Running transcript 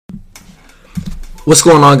What's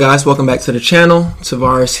going on, guys? Welcome back to the channel.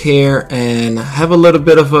 Tavares here, and I have a little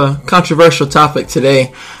bit of a controversial topic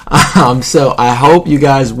today. So I hope you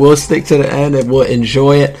guys will stick to the end and will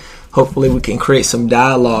enjoy it. Hopefully we can create some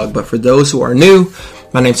dialogue. But for those who are new,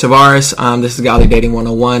 my name's Tavares. This is Godly Dating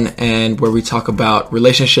 101, and where we talk about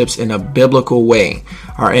relationships in a biblical way.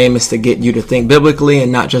 Our aim is to get you to think biblically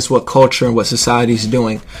and not just what culture and what society is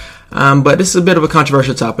doing. But this is a bit of a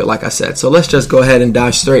controversial topic, like I said. So let's just go ahead and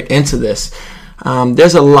dive straight into this.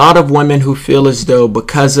 There's a lot of women who feel as though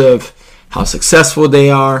because of how successful they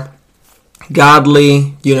are,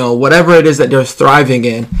 godly, whatever it is that they're thriving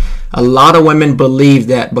in, a lot of women believe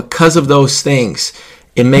that because of those things,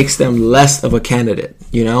 it makes them less of a candidate,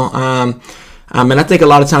 and I think a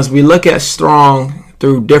lot of times we look at strong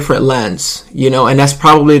through different lens, and that's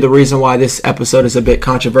probably the reason why this episode is a bit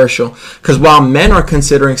controversial. Because while men are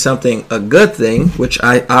considering something a good thing, which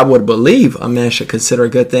I would believe a man should consider a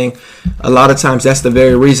good thing, a lot of times that's the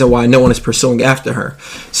very reason why no one is pursuing after her.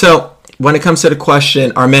 So when it comes to the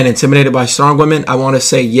question, are men intimidated by strong women? I want to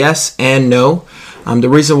say yes and no. The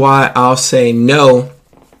reason why I'll say no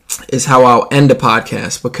is how I'll end the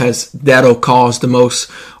podcast, because that'll cause the most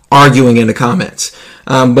arguing in the comments.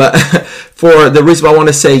 But for the reason I want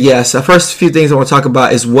to say yes, the first few things I want to talk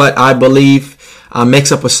about is what I believe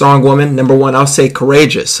makes up a strong woman. Number one, I'll say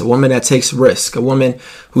courageous, a woman that takes risk, a woman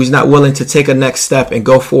who's not willing to take a next step and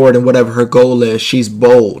go forward in whatever her goal is. She's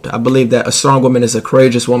bold. I believe that a strong woman is a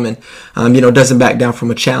courageous woman, doesn't back down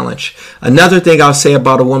from a challenge. Another thing I'll say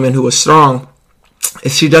about a woman who is strong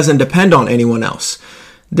is she doesn't depend on anyone else.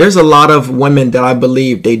 There's a lot of women that I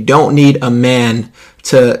believe they don't need a man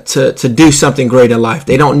to do something great in life.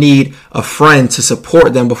 They don't need a friend to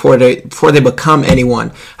support them before they become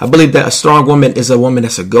anyone. I believe that a strong woman is a woman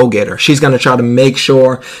that's a go-getter. She's going to try to make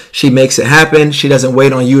sure she makes it happen. She doesn't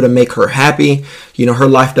wait on you to make her happy. Her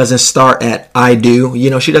life doesn't start at I do.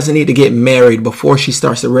 She doesn't need to get married before she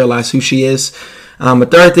starts to realize who she is. The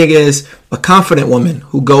third thing is a confident woman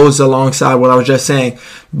who goes alongside what I was just saying.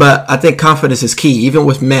 But I think confidence is key, even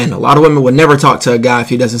with men. A lot of women would never talk to a guy if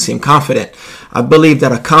he doesn't seem confident. I believe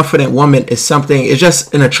that a confident woman is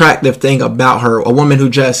just an attractive thing about her. A woman who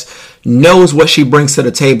just knows what she brings to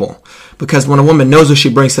the table. Because when a woman knows what she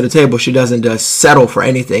brings to the table, she doesn't just settle for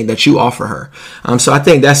anything that you offer her. So I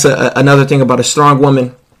think that's another thing about a strong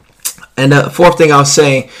woman. And the fourth thing I'll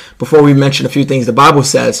say before we mention a few things the Bible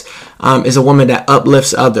says is a woman that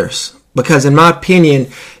uplifts others. Because in my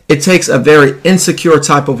opinion, it takes a very insecure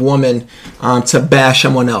type of woman to bash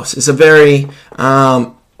someone else. It's a very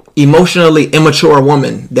emotionally immature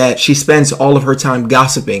woman that she spends all of her time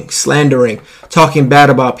gossiping, slandering, talking bad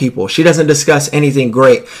about people. She doesn't discuss anything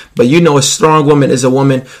great. But a strong woman is a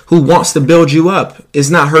woman who wants to build you up. It's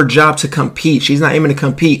not her job to compete. She's not aiming to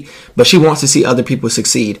compete, but she wants to see other people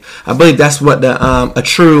succeed. I believe that's what a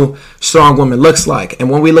true strong woman looks like. And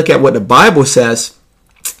when we look at what the Bible says,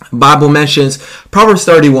 Bible mentions Proverbs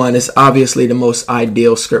 31 is obviously the most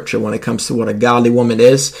ideal scripture when it comes to what a godly woman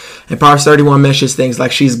is. And Proverbs 31 mentions things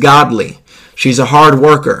like she's godly. She's a hard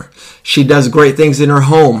worker. She does great things in her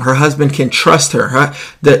home. Her husband can trust her.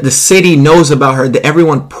 The city knows about her.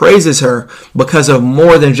 Everyone praises her because of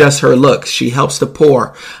more than just her looks. She helps the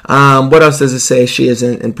poor. What else does it say she is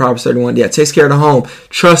in Proverbs 31? Yeah, takes care of the home.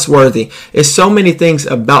 Trustworthy. There's so many things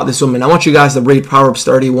about this woman. I want you guys to read Proverbs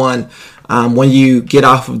 31 when you get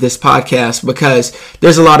off of this podcast, because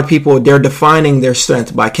there's a lot of people, they're defining their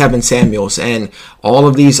strength by Kevin Samuels and all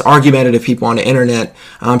of these argumentative people on the internet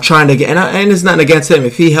trying to get, and it's nothing against him.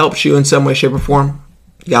 If he helps you in some way, shape, or form,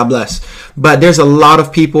 God bless. But there's a lot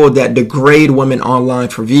of people that degrade women online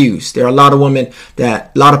for views. There are a lot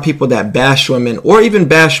of people that bash women or even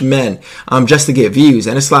bash men just to get views.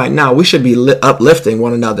 And it's like, no, we should be uplifting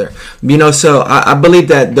one another. So I believe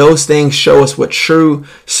that those things show us what true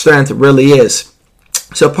strength really is.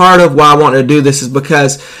 So part of why I wanted to do this is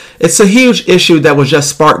because it's a huge issue that was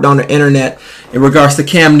just sparked on the internet in regards to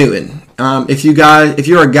Cam Newton. If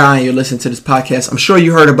you're a guy and you listen to this podcast, I'm sure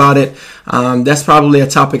you heard about it. That's probably a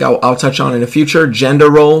topic I'll touch on in the future.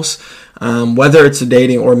 Gender roles, whether it's a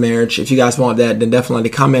dating or marriage. If you guys want that, then definitely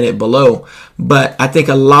comment it below. But I think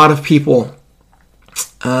a lot of people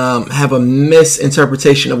have a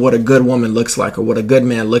misinterpretation of what a good woman looks like or what a good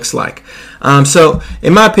man looks like. So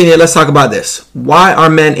in my opinion, let's talk about this. Why are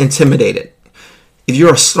men intimidated? If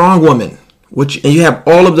you're a strong woman, and you have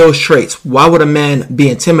all of those traits, why would a man be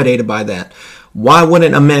intimidated by that? Why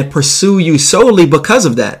wouldn't a man pursue you solely because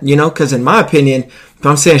of that? Because in my opinion, if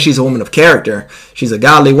I'm saying she's a woman of character, she's a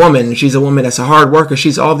godly woman, she's a woman that's a hard worker,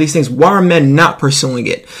 she's all these things, why are men not pursuing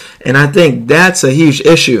it? And I think that's a huge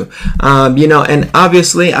issue. And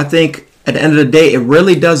obviously, I think at the end of the day, it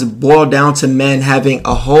really does boil down to men having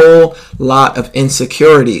a whole lot of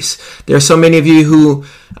insecurities. There are so many of you who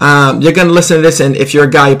you're going to listen to this, and if you're a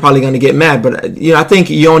guy, you're probably going to get mad. But I think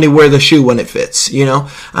you only wear the shoe when it fits.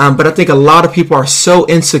 But I think a lot of people are so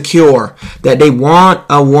insecure that they want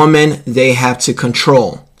a woman they have to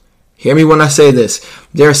control. Hear me when I say this.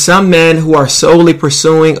 There are some men who are solely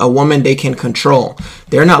pursuing a woman they can control.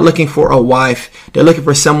 They're not looking for a wife. They're looking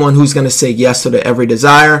for someone who's going to say yes to their every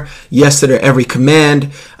desire, yes to their every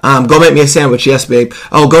command. Go make me a sandwich. Yes, babe.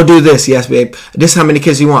 Oh, go do this. Yes, babe. This is how many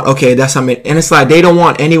kids you want. Okay, that's how many. And it's like they don't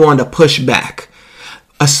want anyone to push back.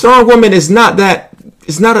 A strong woman is not that.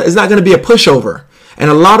 It's not going to be a pushover. And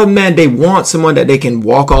a lot of men, they want someone that they can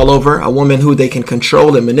walk all over, a woman who they can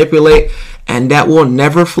control and manipulate, and that will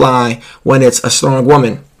never fly when it's a strong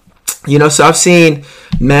woman. So I've seen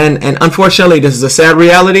men, and unfortunately, this is a sad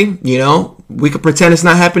reality. We could pretend it's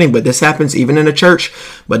not happening, but this happens even in the church.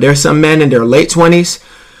 But there's some men in their late 20s,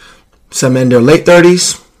 some men in their late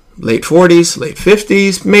 30s, late 40s, late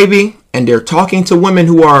 50s, maybe, and they're talking to women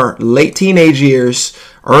who are late teenage years,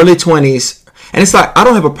 early 20s. And it's like, I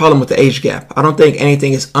don't have a problem with the age gap. I don't think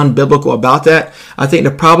anything is unbiblical about that. I think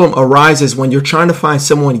the problem arises when you're trying to find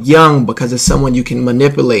someone young because it's someone you can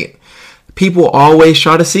manipulate. People always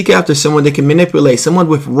try to seek after someone they can manipulate, someone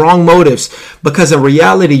with wrong motives, because in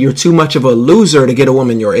reality, you're too much of a loser to get a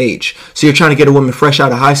woman your age. So you're trying to get a woman fresh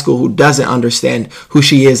out of high school who doesn't understand who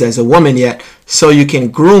she is as a woman yet, so you can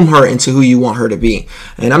groom her into who you want her to be.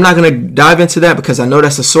 And I'm not going to dive into that because I know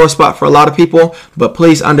that's a sore spot for a lot of people, but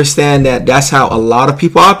please understand that that's how a lot of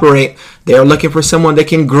people operate. They're looking for someone they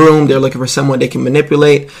can groom. They're looking for someone they can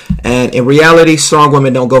manipulate. And in reality, strong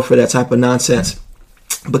women don't go for that type of nonsense.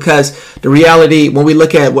 Because the reality, when we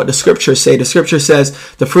look at what the scriptures say, the scripture says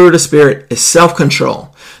the fruit of the Spirit is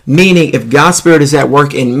self-control. Meaning, if God's Spirit is at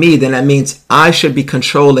work in me, then that means I should be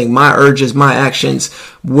controlling my urges, my actions,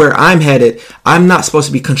 where I'm headed. I'm not supposed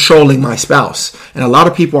to be controlling my spouse. And a lot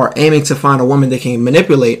of people are aiming to find a woman they can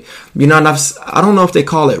manipulate. I don't know if they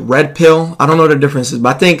call it red pill. I don't know the differences,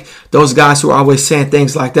 but I think those guys who are always saying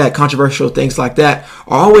things like that, controversial things like that,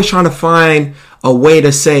 are always trying to find a way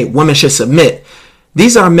to say women should submit.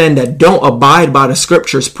 These are men that don't abide by the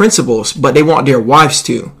scripture's principles, but they want their wives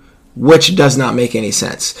to, which does not make any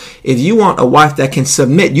sense. If you want a wife that can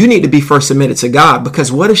submit, you need to be first submitted to God, because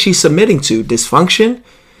what is she submitting to? Dysfunction?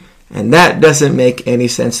 And that doesn't make any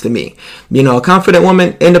sense to me. A confident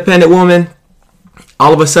woman, independent woman,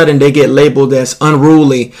 all of a sudden they get labeled as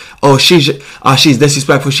unruly. Oh, she's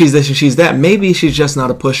disrespectful. She's this and she's that. Maybe she's just not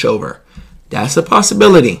a pushover. That's a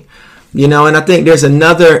possibility. And I think there's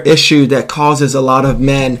another issue that causes a lot of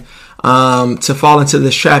men to fall into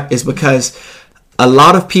this trap, is because a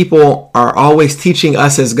lot of people are always teaching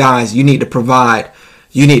us as guys, you need to provide.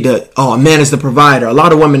 A man is the provider. A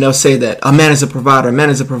lot of women, they'll say that a man is a provider, a man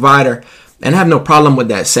is a provider. And I have no problem with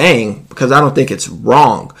that saying, because I don't think it's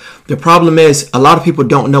wrong. The problem is a lot of people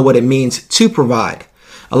don't know what it means to provide.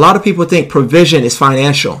 A lot of people think provision is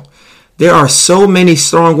financial. There are so many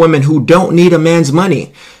strong women who don't need a man's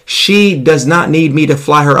money. She does not need me to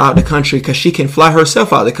fly her out of the country because she can fly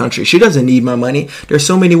herself out of the country. She doesn't need my money. There's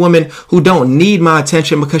so many women who don't need my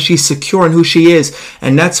attention because she's secure in who she is.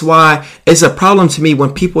 And that's why it's a problem to me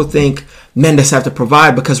when people think men just have to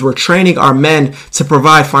provide, because we're training our men to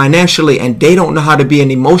provide financially, and they don't know how to be an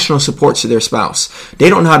emotional support to their spouse. They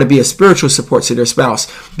don't know how to be a spiritual support to their spouse.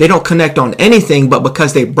 They don't connect on anything, but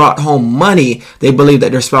because they brought home money, they believe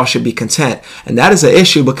that their spouse should be content. And that is an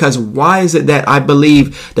issue, because why is it that I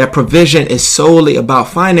believe that provision is solely about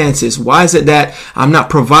finances? Why is it that I'm not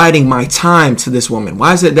providing my time to this woman?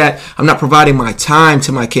 Why is it that I'm not providing my time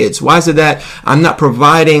to my kids? Why is it that I'm not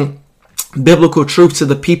providing biblical truth to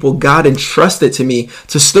the people God entrusted to me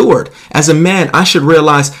to steward? As a man, I should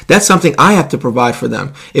realize that's something I have to provide for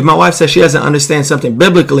them. If my wife says she doesn't understand something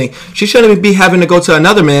biblically, she shouldn't be having to go to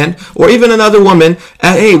another man or even another woman.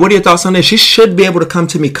 Hey, what are your thoughts on this? She should be able to come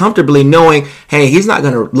to me comfortably, knowing, hey, he's not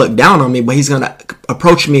going to look down on me, but he's going to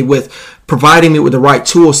approach me with providing me with the right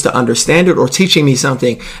tools to understand it, or teaching me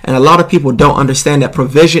something. And a lot of people don't understand that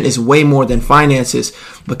provision is way more than finances,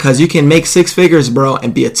 because you can make 6 figures, bro,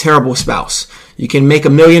 and be a terrible spouse. You can make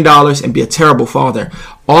 $1 million and be a terrible father.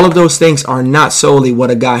 All of those things are not solely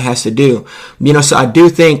what a guy has to do. So I do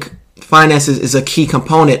think finances is a key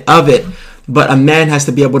component of it, but a man has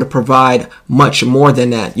to be able to provide much more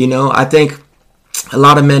than that. I think a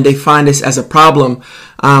lot of men, they find this as a problem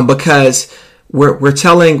because we're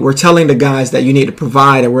telling the guys that you need to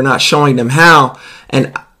provide, and we're not showing them how.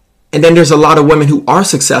 And then there's a lot of women who are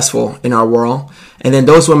successful in our world, and then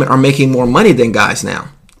those women are making more money than guys now.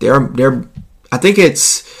 I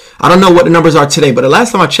I don't know what the numbers are today, but the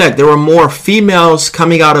last time I checked, there were more females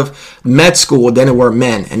coming out of med school than there were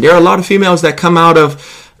men. And there are a lot of females that come out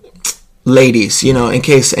of, ladies, in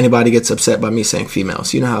case anybody gets upset by me saying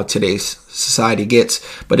females. You know how today's society gets.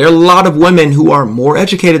 But there are a lot of women who are more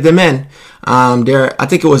educated than men. I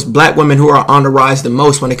think it was black women who are on the rise the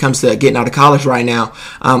most when it comes to getting out of college right now.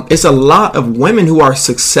 It's a lot of women who are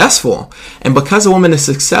successful. And because a woman is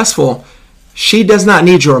successful, she does not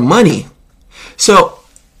need your money. So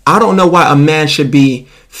I don't know why a man should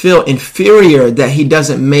feel inferior that he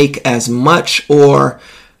doesn't make as much, or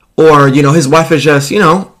his wife is just,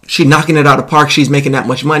 she knocking it out of the park. She's making that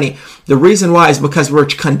much money. The reason why is because we're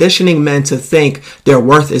conditioning men to think their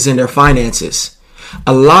worth is in their finances.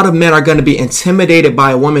 A lot of men are going to be intimidated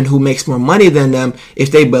by a woman who makes more money than them if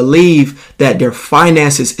they believe that their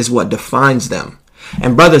finances is what defines them.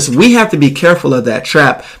 And brothers, we have to be careful of that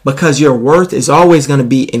trap, because your worth is always going to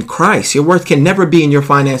be in Christ. Your worth can never be in your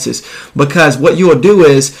finances, because what you will do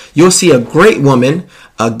is you'll see a great woman,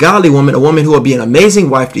 a godly woman, a woman who will be an amazing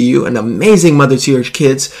wife to you, an amazing mother to your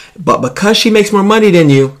kids. But because she makes more money than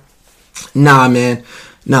you,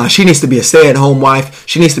 she needs to be a stay-at-home wife.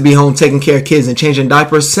 She needs to be home taking care of kids and changing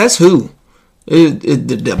diapers. Says who? Did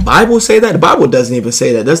the Bible say that? The Bible doesn't even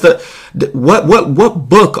say that. What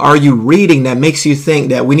book are you reading that makes you think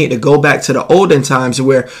that we need to go back to the olden times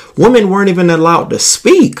where women weren't even allowed to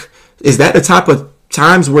speak? Is that the type of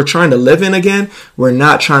times we're trying to live in again? We're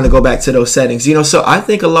not trying to go back to those settings. So I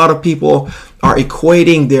think a lot of people are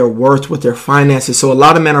equating their worth with their finances. So a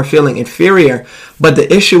lot of men are feeling inferior. But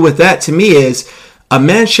the issue with that to me is, a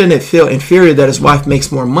man shouldn't feel inferior that his wife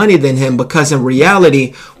makes more money than him, because in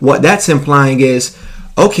reality, what that's implying is,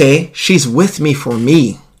 okay, she's with me for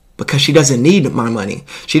me because she doesn't need my money.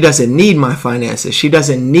 She doesn't need my finances. She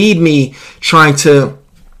doesn't need me trying to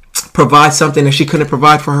provide something that she couldn't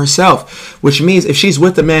provide for herself, which means if she's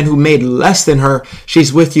with a man who made less than her,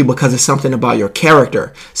 she's with you because it's something about your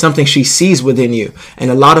character, something she sees within you. And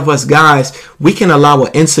a lot of us guys, we can allow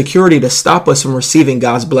an insecurity to stop us from receiving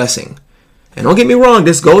God's blessing. And don't get me wrong,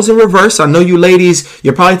 this goes in reverse. I know you ladies,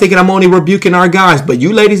 you're probably thinking I'm only rebuking our guys, but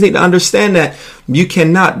you ladies need to understand that you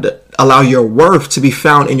cannot allow your worth to be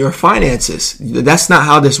found in your finances. That's not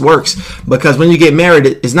how this works, because when you get married,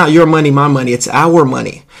 it's not your money, my money, it's our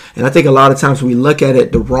money. And I think a lot of times we look at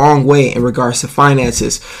it the wrong way in regards to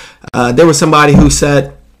finances. There was somebody who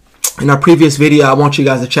said, in our previous video, I want you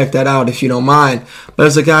guys to check that out if you don't mind. But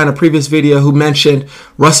there's a guy in a previous video who mentioned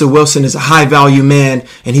Russell Wilson is a high value man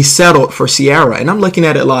and he settled for Ciara. And I'm looking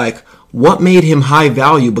at it like, what made him high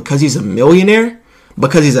value? Because he's a millionaire?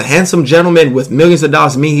 Because he's a handsome gentleman with millions of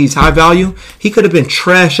dollars mean he's high value? He could have been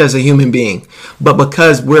trash as a human being. But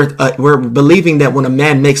because we're believing that when a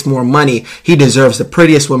man makes more money, he deserves the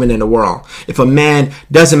prettiest woman in the world. If a man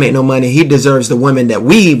doesn't make no money, he deserves the women that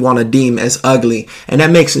we want to deem as ugly. And that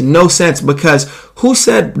makes no sense, because who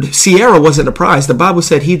said Ciara wasn't the prize? The Bible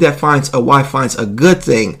said he that finds a wife finds a good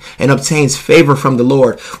thing and obtains favor from the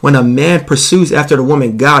Lord. When a man pursues after the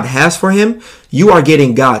woman God has for him, you are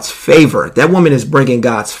getting God's favor. That woman is bringing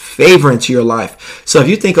God's favor into your life. So if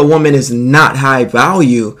you think a woman is not high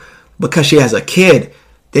value because she has a kid,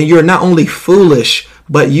 then you're not only foolish,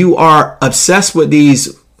 but you are obsessed with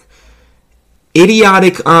these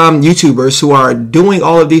idiotic YouTubers who are doing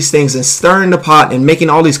all of these things and stirring the pot and making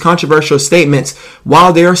all these controversial statements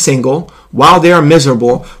while they are single, while they are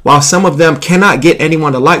miserable, while some of them cannot get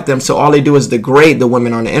anyone to like them, so all they do is degrade the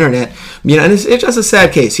women on the internet. And it's just a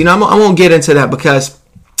sad case. I won't get into that, because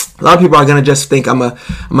a lot of people are going to just think I'm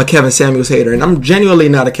a Kevin Samuels hater, and I'm genuinely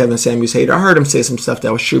not a Kevin Samuels hater. I heard him say some stuff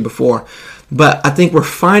that was true before, but I think we're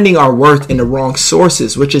finding our worth in the wrong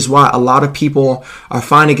sources, which is why a lot of people are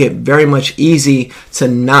finding it very much easy to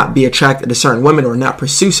not be attracted to certain women or not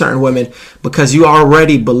pursue certain women, because you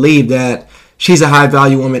already believe that she's a high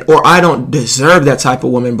value woman, or I don't deserve that type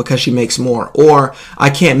of woman because she makes more, or I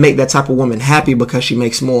can't make that type of woman happy because she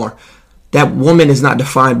makes more. That woman is not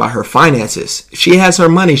defined by her finances. She has her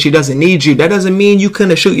money. She doesn't need you. That doesn't mean you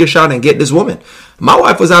couldn't shoot your shot and get this woman. My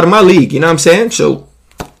wife was out of my league, you know what I'm saying? So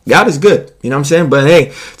God is good, you know what I'm saying? But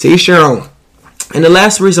hey, to each your own. And the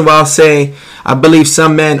last reason why I'll say I believe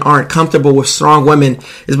some men aren't comfortable with strong women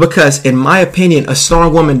is because, in my opinion, a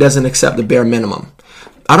strong woman doesn't accept the bare minimum.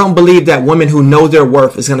 I don't believe that women who know their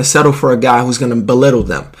worth is going to settle for a guy who's going to belittle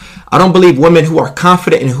them. I don't believe women who are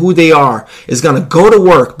confident in who they are is going to go to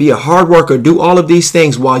work, be a hard worker, do all of these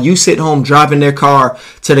things while you sit home driving their car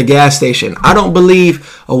to the gas station. I don't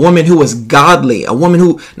believe a woman who is godly, a woman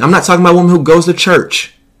who, I'm not talking about a woman who goes to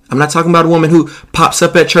church. I'm not talking about a woman who pops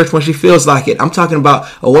up at church when she feels like it. I'm talking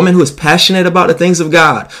about a woman who is passionate about the things of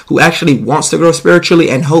God, who actually wants to grow spiritually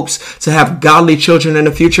and hopes to have godly children in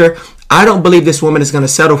the future. I don't believe this woman is going to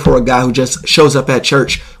settle for a guy who just shows up at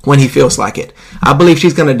church when he feels like it. I believe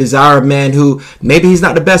she's going to desire a man who maybe he's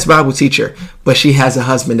not the best Bible teacher, but she has a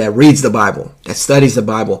husband that reads the Bible, that studies the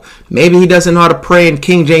Bible. Maybe he doesn't know how to pray in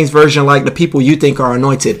King James Version like the people you think are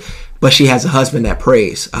anointed, but she has a husband that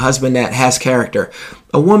prays, a husband that has character.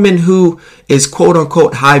 A woman who is quote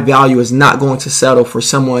unquote high value is not going to settle for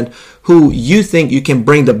someone who you think you can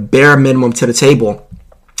bring the bare minimum to the table.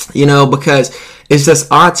 Because it's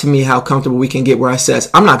just odd to me how comfortable we can get where I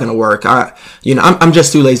says, I'm not going to work. I'm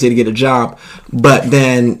just too lazy to get a job. But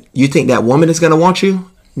then you think that woman is going to want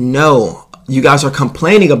you? No. You guys are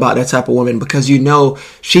complaining about that type of woman because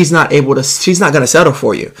she's not going to settle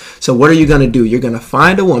for you. So what are you going to do? You're going to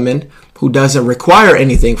find a woman who doesn't require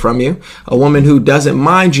anything from you, a woman who doesn't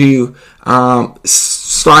mind you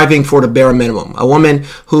striving for the bare minimum, a woman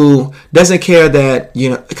who doesn't care that,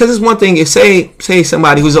 because it's one thing if say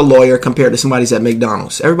somebody who's a lawyer compared to somebody who's at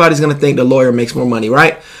McDonald's, everybody's going to think the lawyer makes more money,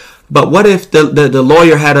 right? But what if the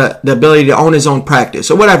lawyer had the ability to own his own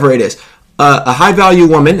practice or whatever it is? A high value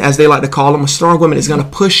woman, as they like to call them, a strong woman is going to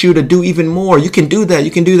push you to do even more. You can do that. You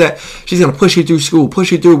can do that. She's going to push you through school,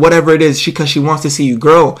 push you through whatever it is because she wants to see you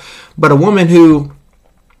grow. But a woman who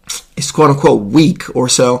is quote unquote weak or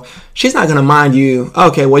so, she's not going to mind you.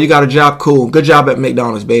 Okay, well, you got a job. Cool. Good job at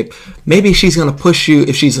McDonald's, babe. Maybe she's going to push you,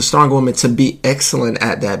 if she's a strong woman, to be excellent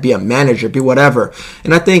at that, be a manager, be whatever.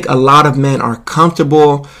 And I think a lot of men are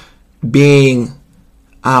comfortable being,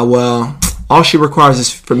 all she requires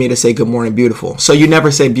is for me to say good morning, beautiful. So you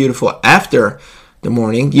never say beautiful after the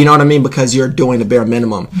morning. You know what I mean? Because you're doing the bare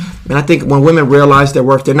minimum. And I think when women realize their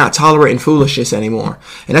worth, they're not tolerating foolishness anymore.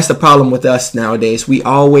 And that's the problem with us nowadays. We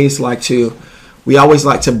always like to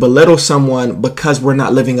belittle someone because we're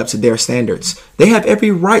not living up to their standards. They have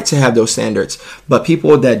every right to have those standards. But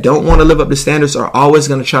people that don't want to live up to standards are always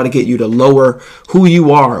going to try to get you to lower who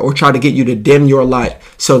you are or try to get you to dim your light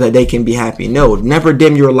so that they can be happy. No, never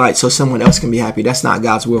dim your light so someone else can be happy. That's not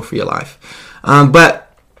God's will for your life. But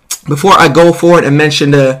before I go forward and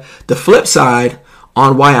mention the flip side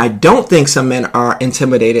on why I don't think some men are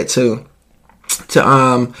intimidated to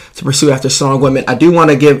pursue after strong women, I do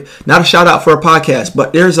want to give not a shout out for a podcast,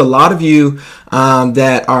 but there's a lot of you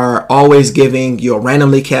that are always giving. You'll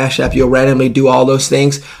randomly cash app, you'll randomly do all those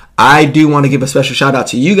things. I do want to give a special shout out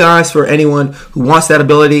to you guys. For anyone who wants that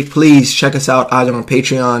ability, please check us out either on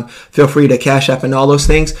Patreon. Feel free to cash app and all those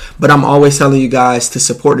things. But I'm always telling you guys to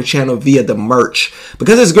support the channel via the merch,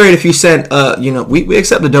 because it's great if you send, we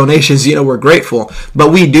accept the donations, we're grateful,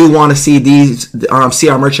 but we do want to see see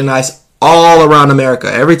our merchandise all around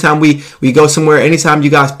America. Every time we go somewhere, anytime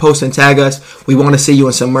you guys post and tag us, we want to see you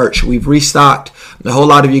in some merch. We've restocked. A whole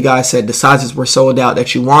lot of you guys said the sizes were sold out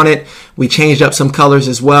that you wanted. We changed up some colors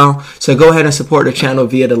as well. So go ahead and support the channel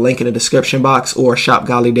via the link in the description box or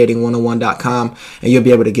shopgodlydating101.com and you'll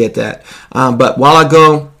be able to get that. But while I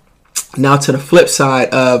go now to the flip side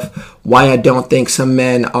of why I don't think some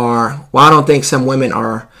women are,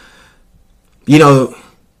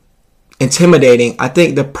 intimidating. I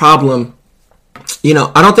think the problem,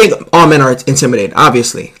 I don't think all men are intimidated,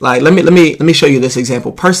 obviously. Like, let me show you this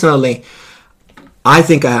example. Personally, I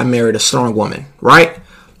think I married a strong woman, right?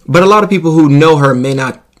 But a lot of people who know her may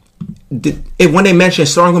not, when they mention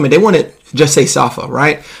strong woman, they want to just say Safa,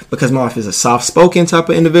 right? Because my wife is a soft-spoken type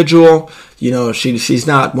of individual. She's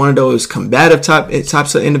not one of those combative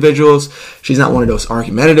types of individuals. She's not one of those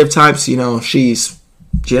argumentative types. She's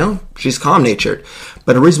calm-natured.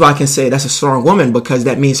 But the reason why I can say that's a strong woman, because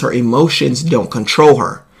that means her emotions don't control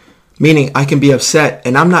her. Meaning I can be upset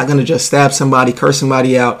and I'm not going to just stab somebody, curse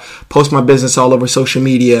somebody out, post my business all over social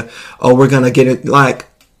media. Oh, we're going to get it. Like,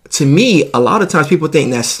 to me, a lot of times people think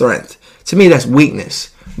that's strength. To me, that's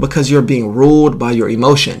weakness, because you're being ruled by your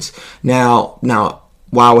emotions. Now,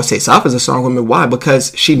 why I would say Safa is a strong woman. Why?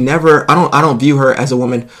 Because she never, I don't view her as a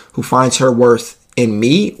woman who finds her worth in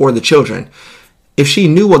me or the children. If she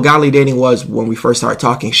knew what godly dating was when we first started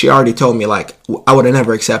talking, she already told me, like, I would have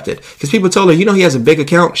never accepted. Because people told her, he has a big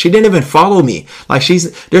account. She didn't even follow me. Like,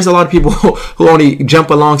 there's a lot of people who only jump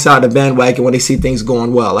alongside the bandwagon when they see things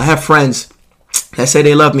going well. I have friends that say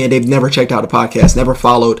they love me and they've never checked out the podcast, never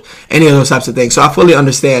followed any of those types of things. So I fully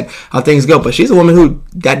understand how things go. But she's a woman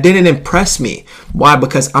that didn't impress me. Why?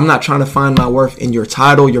 Because I'm not trying to find my worth in your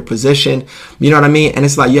title, your position. You know what I mean? And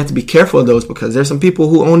it's like, you have to be careful of those, because there's some people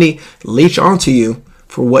who only leech onto you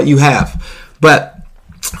for what you have. But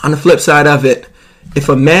on the flip side of it, if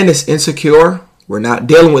a man is insecure, we're not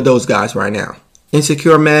dealing with those guys right now.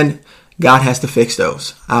 Insecure men, God has to fix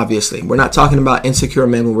those, obviously. We're not talking about insecure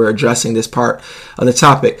men when we're addressing this part of the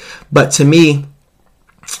topic. But to me,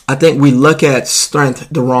 I think we look at strength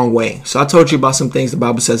the wrong way. So I told you about some things the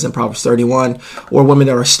Bible says in Proverbs 31, or women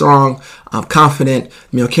that are strong, confident,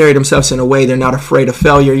 carry themselves in a way they're not afraid of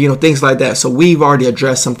failure, things like that. So we've already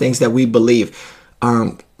addressed some things that we believe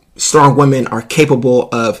strong women are capable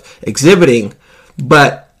of exhibiting.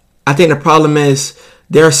 But I think the problem is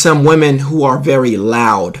there are some women who are very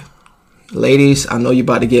loud. Ladies, I know you're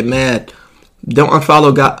about to get mad. Don't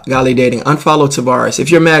unfollow Godly Dating. Unfollow Tavares.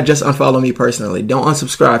 If you're mad, just unfollow me personally. Don't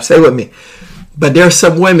unsubscribe. Stay with me. But there are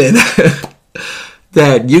some women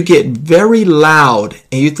that you get very loud,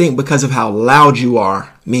 and you think because of how loud you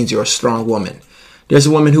are means you're a strong woman. There's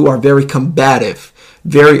women who are very combative,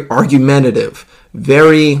 very argumentative,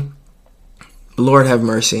 very, Lord have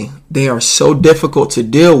mercy, they are so difficult to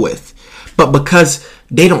deal with. But because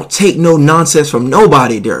they don't take no nonsense from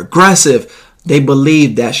nobody, they're aggressive, they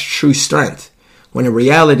believe that's true strength. When in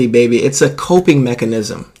reality, baby, it's a coping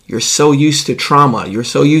mechanism. You're so used to trauma. You're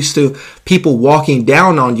so used to people walking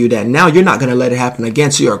down on you that now you're not going to let it happen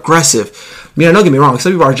again. So you're aggressive. Don't get me wrong.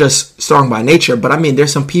 Some people are just strong by nature. But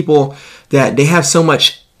there's some people that they have so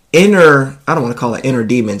much inner, I don't want to call it inner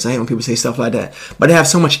demons. I hate when people say stuff like that. But they have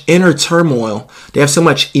so much inner turmoil. They have so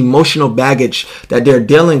much emotional baggage that they're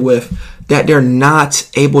dealing with that they're not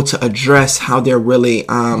able to address how they're really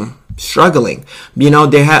struggling.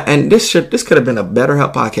 They have, and this could have been a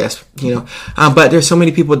BetterHelp podcast, but there's so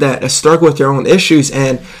many people that struggle with their own issues,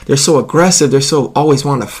 and they're so aggressive, they're so always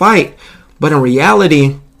wanting to fight. But in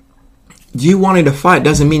reality, you wanting to fight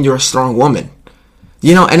doesn't mean you're a strong woman.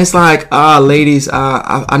 And it's like, ladies,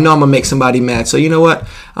 I know I'm gonna make somebody mad, so you know what?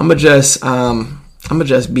 I'm gonna just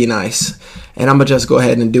be nice, and I'm gonna just go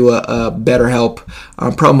ahead and do a BetterHelp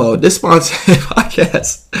promo. This sponsored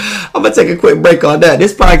podcast, I'm gonna take a quick break on that.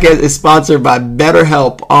 This podcast is sponsored by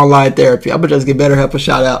BetterHelp Online Therapy. I'm gonna just give BetterHelp a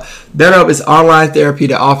shout out. BetterHelp is online therapy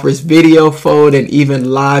that offers video, phone, and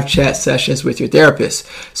even live chat sessions with your therapist,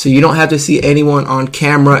 so you don't have to see anyone on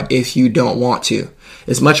camera if you don't want to.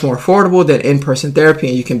 It's much more affordable than in-person therapy,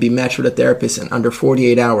 and you can be matched with a therapist in under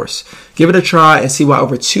 48 hours. Give it a try and see why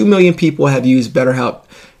over 2 million people have used BetterHelp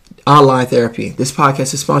Online Therapy. This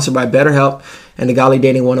podcast is sponsored by BetterHelp, and the Godly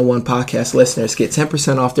Dating 101 podcast listeners get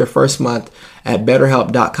 10% off their first month at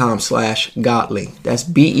betterhelp.com/godly. That's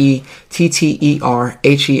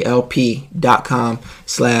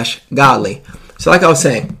BetterHelp.com/godly. So like I was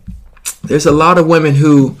saying, there's a lot of women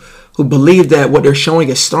who believe that what they're showing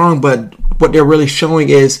is strong, but what they're really showing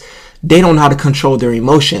is they don't know how to control their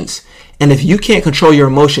emotions. And if you can't control your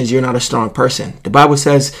emotions, you're not a strong person. The Bible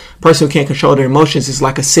says a person who can't control their emotions is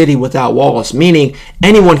like a city without walls, meaning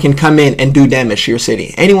anyone can come in and do damage to your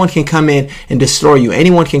city. Anyone can come in and destroy you.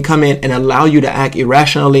 Anyone can come in and allow you to act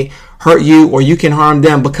irrationally, hurt you, or you can harm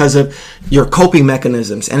them because of your coping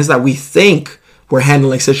mechanisms. And it's like we think we're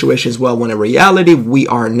handling situations well when in reality we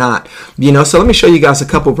are not. So let me show you guys a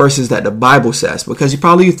couple verses that the Bible says, because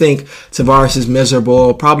you think Tavares is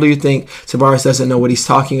miserable. Probably you think Tavares doesn't know what he's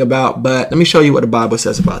talking about. But let me show you what the Bible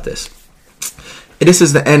says about this. This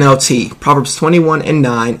is the NLT, Proverbs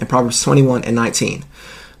 21:9 and Proverbs 21:19.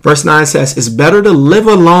 Verse 9 says, "It's better to live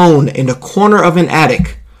alone in the corner of an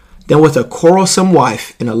attic than with a quarrelsome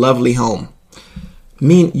wife in a lovely home."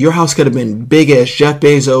 Your house could have been big as Jeff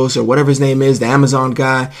Bezos or whatever his name is, the Amazon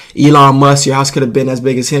guy, Elon Musk. Your house could have been as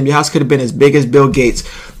big as him. Your house could have been as big as Bill Gates.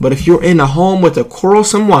 But if you're in a home with a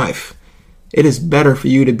quarrelsome wife, it is better for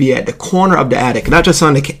you to be at the corner of the attic, not just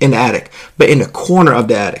in the attic, but in the corner of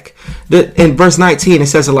the attic. In verse 19, it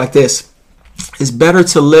says it like this: "It's better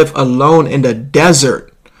to live alone in the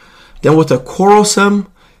desert than with a quarrelsome,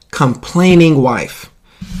 complaining wife."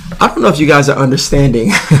 I don't know if you guys are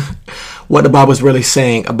understanding what the Bible is really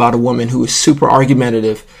saying about a woman who is super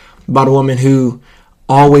argumentative, about a woman who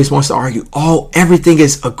always wants to argue. Everything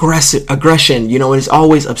is aggression, and it's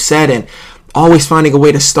always upset and always finding a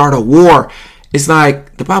way to start a war. It's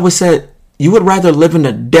like the Bible said, you would rather live in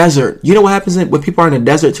the desert. You know what happens when people are in the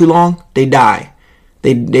desert too long? They die.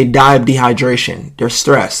 They die of dehydration. They're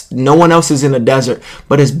stressed. No one else is in the desert.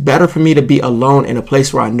 But it's better for me to be alone in a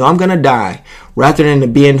place where I know I'm going to die rather than to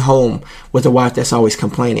be in home with a wife that's always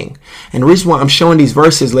complaining. And the reason why I'm showing these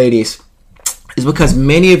verses, ladies, is because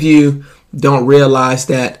many of you don't realize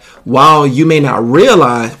that while you may not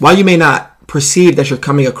perceive that you're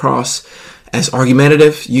coming across as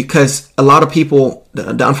argumentative, because a lot of people,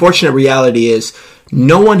 the unfortunate reality is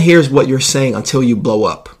no one hears what you're saying until you blow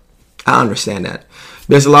up. I understand that.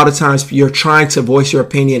 There's a lot of times you're trying to voice your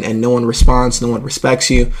opinion and no one responds, no one respects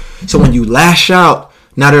you. So when you lash out,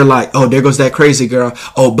 Now they're like, oh, there goes that crazy girl.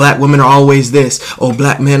 Oh, black women are always this. Oh,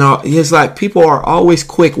 black men are. It's like people are always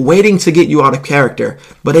quick waiting to get you out of character,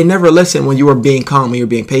 but they never listen when you are being calm and you're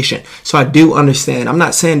being patient. So I do understand. I'm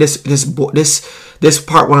not saying this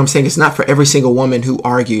part, what I'm saying is not for every single woman who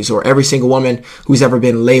argues or every single woman who's ever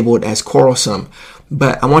been labeled as quarrelsome.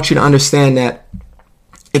 But I want you to understand that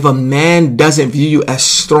if a man doesn't view you as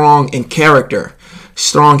strong in character,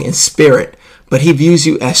 strong in spirit, but he views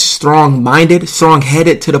you as strong-minded,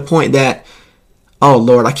 strong-headed to the point that, oh,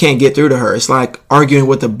 Lord, I can't get through to her. It's like arguing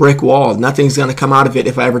with a brick wall. Nothing's going to come out of it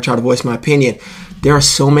if I ever try to voice my opinion. There are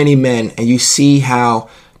so many men, and you see how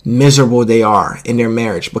miserable they are in their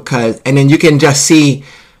marriage and then you can just see,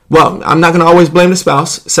 well, I'm not going to always blame the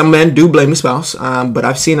spouse. Some men do blame the spouse, but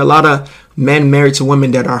I've seen a lot of men married to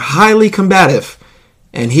women that are highly combative,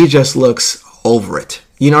 and he just looks over it.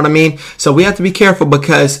 You know what I mean? So we have to be careful,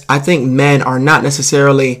 because I think men are not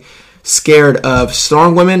necessarily scared of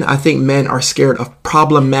strong women. I think men are scared of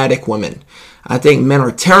problematic women. I think men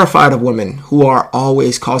are terrified of women who are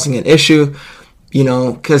always causing an issue,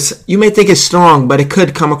 because you may think it's strong, but it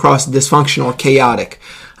could come across dysfunctional or chaotic.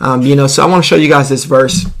 So I want to show you guys this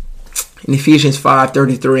verse in Ephesians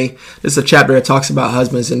 5:33. This is a chapter that talks about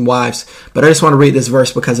husbands and wives, but I just want to read this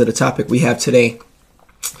verse because of the topic we have today.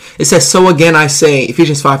 It says, so again I say,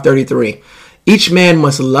 Ephesians 5:33, each man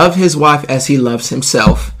must love his wife as he loves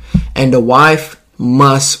himself, and the wife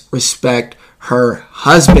must respect her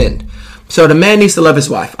husband. So the man needs to love his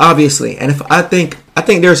wife, obviously. And I think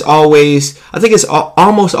it's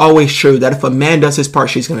almost always true that if a man does his part,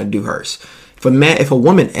 she's going to do hers. If a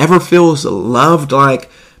woman ever feels loved, like,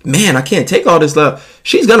 man, I can't take all this love,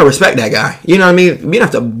 she's going to respect that guy. You know what I mean? You don't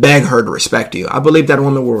have to beg her to respect you. I believe that a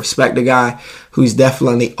woman will respect the guy who's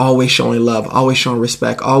definitely always showing love, always showing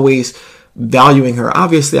respect, always valuing her.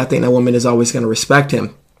 Obviously, I think that woman is always going to respect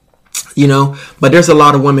him, but there's a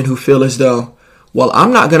lot of women who feel as though, well,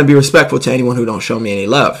 I'm not going to be respectful to anyone who don't show me any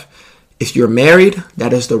love. If you're married,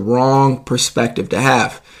 that is the wrong perspective to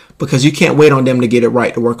have, because you can't wait on them to get it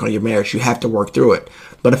right to work on your marriage. You have to work through it.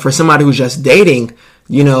 But if for somebody who's just dating,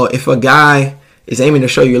 if a guy is aiming to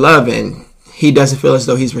show you love and he doesn't feel as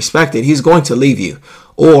though he's respected, he's going to leave you,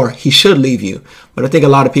 or he should leave you. But I think a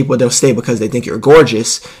lot of people, they'll stay because they think you're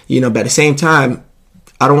gorgeous, but at the same time,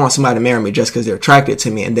 I don't want somebody to marry me just because they're attracted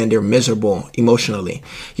to me and then they're miserable emotionally,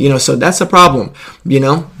 so that's a problem,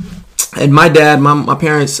 And my dad, my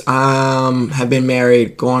parents have been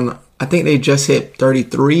married I think they just hit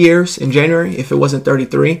 33 years in January. If it wasn't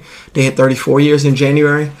 33, they hit 34 years in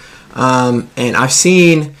January. And I've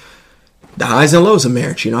seen the highs and lows of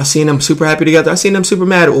marriage. I've seen them super happy together. I've seen them super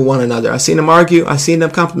mad with one another. I've seen them argue. I've seen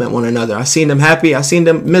them compliment one another. I've seen them happy. I've seen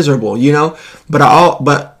them miserable,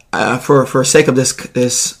 But for sake of this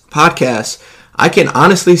podcast, I can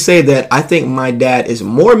honestly say that I think my dad is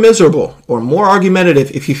more miserable or more argumentative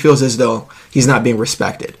if he feels as though he's not being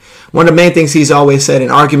respected. One of the main things he's always said in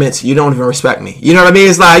arguments, you don't even respect me. You know what I mean?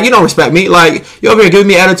 It's like, you don't respect me. Like, you're over here giving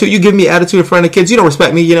me attitude. You give me attitude in front of the kids. You don't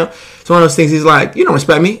respect me, It's one of those things he's like, you don't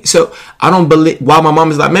respect me. So I don't believe, while my mom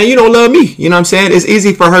is like, man, you don't love me. You know what I'm saying? It's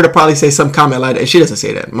easy for her to probably say some comment like that. And she doesn't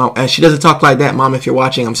say that. Mom, and she doesn't talk like that. Mom, if you're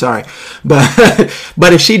watching, I'm sorry. But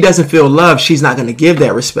if she doesn't feel love, she's not going to give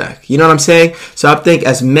that respect. You know what I'm saying? So I think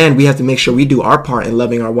as men, we have to make sure we do our part in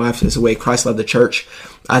loving our wives as the way Christ loved the church.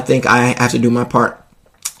 I think I have to do my part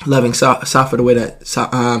loving Safa the way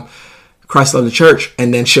that Christ loved the church,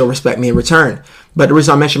 and then she'll respect me in return. But the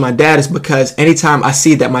reason I mention my dad is because anytime I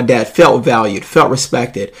see that my dad felt valued, felt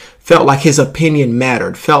respected, felt like his opinion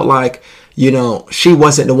mattered, felt like, she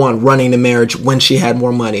wasn't the one running the marriage when she had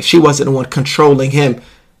more money, she wasn't the one controlling him,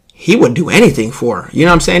 he would do anything for her. You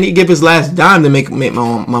know what I'm saying? He'd give his last dime to make my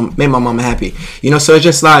mama happy. So it's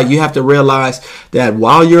just like, you have to realize that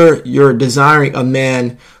while you're desiring a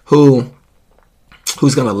man who's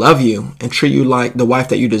going to love you and treat you like the wife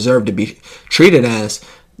that you deserve to be treated as,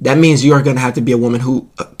 that means you are going to have to be a woman who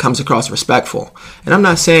comes across respectful. And I'm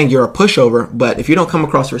not saying you're a pushover, but if you don't come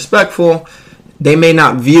across respectful, they may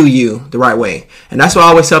not view you the right way. And that's why I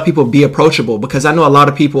always tell people, be approachable, because I know a lot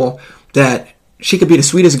of people that she could be the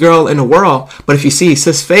sweetest girl in the world, but if you see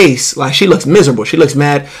sis' face, like, she looks miserable, she looks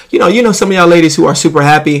mad. Some of y'all ladies who are super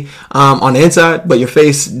happy on the inside, but your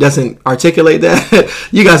face doesn't articulate that.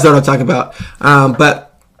 You guys know what I'm talking about.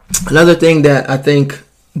 But another thing that I think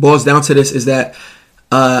boils down to this is that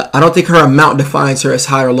I don't think her amount defines her as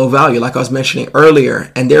high or low value, like I was mentioning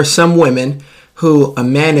earlier. And there are some women who a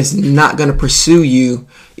man is not going to pursue you,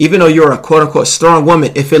 even though you're a quote-unquote strong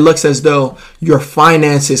woman, if it looks as though your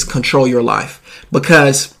finances control your life.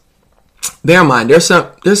 Because bear in mind, there's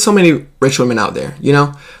so many rich women out there,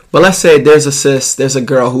 But let's say there's a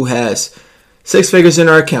girl who has 6 figures in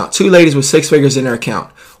her account. 2 ladies with 6 figures in their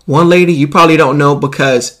account. One lady you probably don't know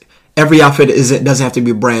because every outfit doesn't have to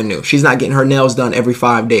be brand new. She's not getting her nails done every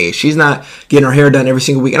 5 days. She's not getting her hair done every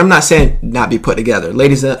single week. And I'm not saying not be put together.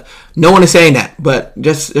 Ladies, no one is saying that. But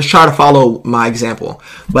just try to follow my example.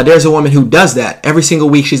 But there's a woman who does that. Every single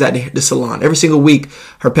week she's at the salon. Every single week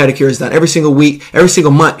her pedicure is done. Every single week, every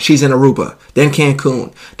single month she's in Aruba. Then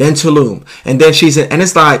Cancun. Then Tulum. And then and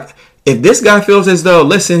it's like, if this guy feels as though,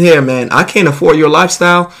 listen here, man, I can't afford your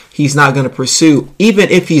lifestyle, he's not going to pursue, even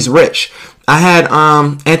if he's rich. I had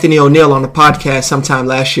Anthony O'Neill on the podcast sometime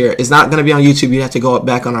last year. It's not going to be on YouTube. You have to go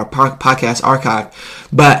back on our podcast archive.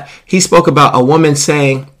 But he spoke about a woman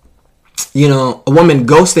saying, a woman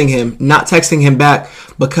ghosting him, not texting him back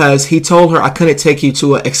because he told her, I couldn't take you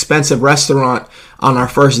to an expensive restaurant on our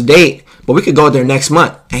first date, but we could go there next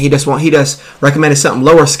month. And he just recommended something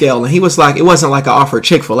lower scale. And he was like, it wasn't like I offered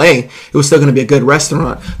Chick-fil-A. It was still going to be a good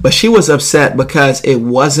restaurant. But she was upset because it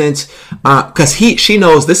wasn't, because she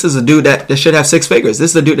knows this is a dude that should have 6 figures.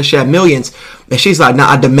 This is a dude that should have millions. And she's like,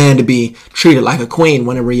 I demand to be treated like a queen.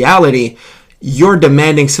 When in reality, you're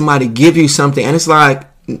demanding somebody give you something. And it's like,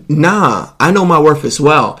 nah, I know my worth as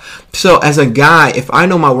well. So as a guy, if I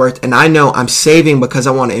know my worth and I know I'm saving because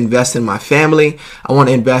I want to invest in my family, I want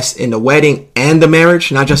to invest in the wedding and the marriage,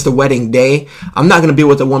 not just the wedding day. I'm not going to be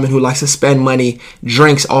with a woman who likes to spend money,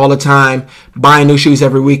 drinks all the time, buying new shoes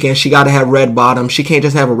every weekend. She got to have red bottoms. She can't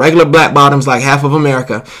just have a regular black bottoms like half of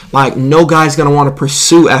America. Like, no guy's going to want to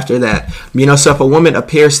pursue after that. So if a woman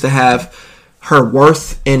appears to have her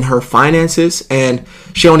worth in her finances and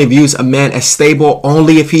she only views a man as stable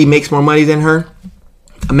only if he makes more money than her,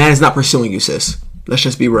 a man is not pursuing you, sis. Let's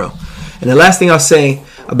just be real. And the last thing I'll say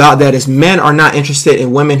about that is men are not interested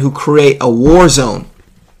in women who create a war zone.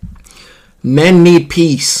 Men need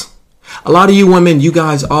peace. A lot of you women, you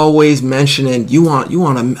guys always mentioning you want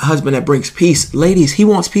a husband that brings peace. Ladies, he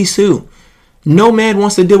wants peace too. No man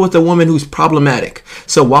wants to deal with a woman who's problematic.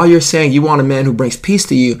 So while you're saying you want a man who brings peace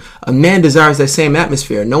to you, a man desires that same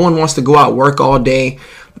atmosphere. No one wants to go out, work all day,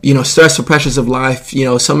 stress the pressures of life,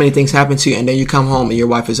 so many things happen to you, and then you come home and your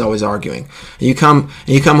wife is always arguing. And you come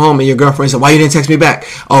home and your girlfriend says, why you didn't text me back?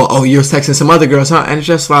 Oh, you're texting some other girls, huh? And it's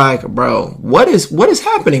just like, bro, what is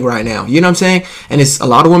happening right now? You know what I'm saying? And it's a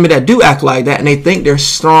lot of women that do act like that, and they think they're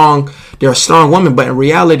strong. They're a strong woman, but in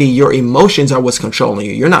reality, your emotions are what's controlling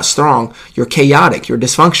you. You're not strong. You're chaotic. You're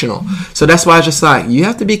dysfunctional. So that's why it's just like, you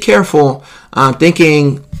have to be careful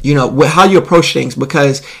thinking, how you approach things,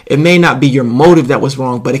 because it may not be your motive that was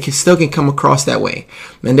wrong, but it still can come across that way.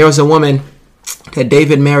 And there was a woman that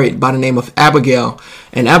David married by the name of Abigail,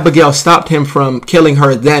 and Abigail stopped him from killing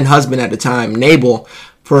her then husband at the time, Nabal,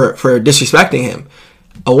 for disrespecting him.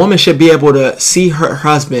 A woman should be able to see her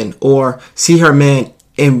husband or see her man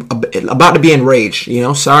about to be enraged.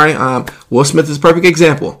 Will Smith is a perfect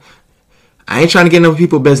example. I ain't trying to get into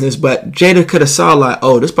people's business, but Jada could have saw like,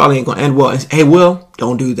 oh, this probably ain't gonna end well. And, hey, Will,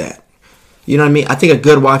 don't do that. You know what I mean? I think a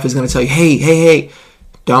good wife is gonna tell you, hey,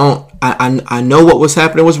 don't. I know what was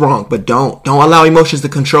happening was wrong, but don't allow emotions to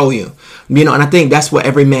control you. And I think that's what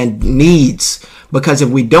every man needs, because if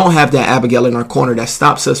we don't have that Abigail in our corner that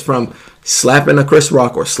stops us from slapping a Chris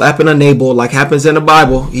Rock or slapping a Nabal, like happens in the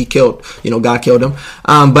Bible, God killed him.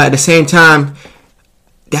 But at the same time,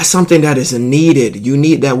 that's something that is needed. You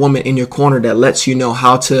need that woman in your corner that lets you know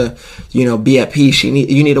how to, be at peace. You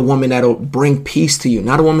need a woman that'll bring peace to you,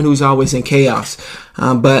 not a woman who's always in chaos.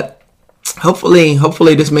 But hopefully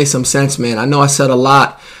this made some sense, man. I know I said a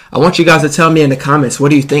lot. I want you guys to tell me in the comments,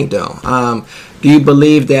 what do you think, though? Do you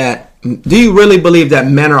really believe that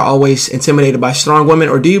men are always intimidated by strong women?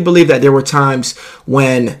 Or do you believe that there were times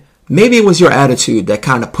when maybe it was your attitude that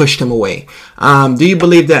kind of pushed him away? Do you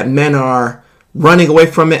believe that men are running away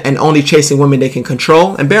from it and only chasing women they can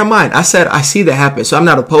control? And bear in mind, I said I see that happen, so I'm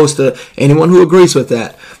not opposed to anyone who agrees with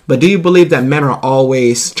that. But do you believe that men are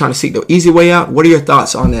always trying to seek the easy way out? What are your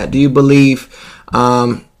thoughts on that? Do you believe,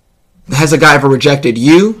 has a guy ever rejected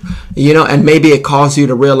you, and maybe it caused you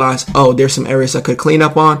to realize, oh, there's some areas I could clean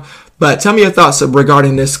up on? But tell me your thoughts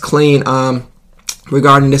regarding this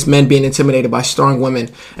regarding this men being intimidated by strong women.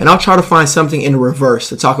 And I'll try to find something in reverse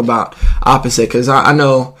to talk about opposite, because I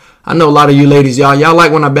know a lot of you ladies, y'all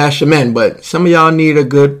like when I bash the men, but some of y'all need a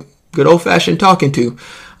good old-fashioned talking to.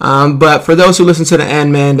 But for those who listen to the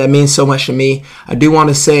end, man, that means so much to me. I do want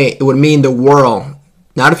to say it would mean the world.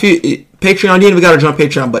 Not if you Patreon, you ain't even got to join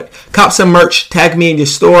Patreon, but cop some merch, tag me in your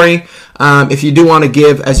story. If you do want to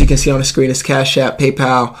give, as you can see on the screen, it's Cash App,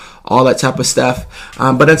 PayPal, all that type of stuff.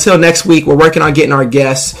 But until next week, we're working on getting our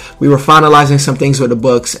guests. We were finalizing some things with the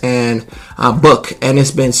books and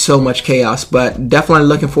it's been so much chaos, but definitely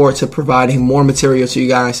looking forward to providing more material to you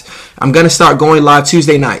guys. I'm going to start going live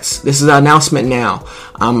Tuesday nights. This is an announcement now.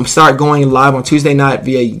 Start going live on Tuesday night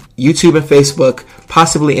via YouTube and Facebook,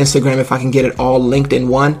 possibly Instagram if I can get it all linked in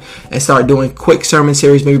one, and start doing quick sermon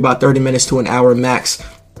series, maybe about 30 minutes to an hour max.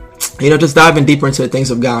 Just diving deeper into the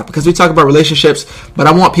things of God, because we talk about relationships, but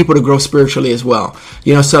I want people to grow spiritually as well.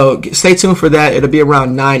 So stay tuned for that. It'll be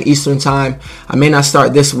around 9 Eastern time. I may not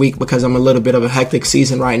start this week because I'm a little bit of a hectic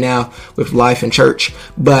season right now with life and church,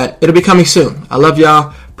 but it'll be coming soon. I love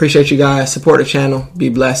y'all. Appreciate you guys. Support the channel. Be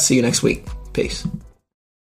blessed. See you next week. Peace.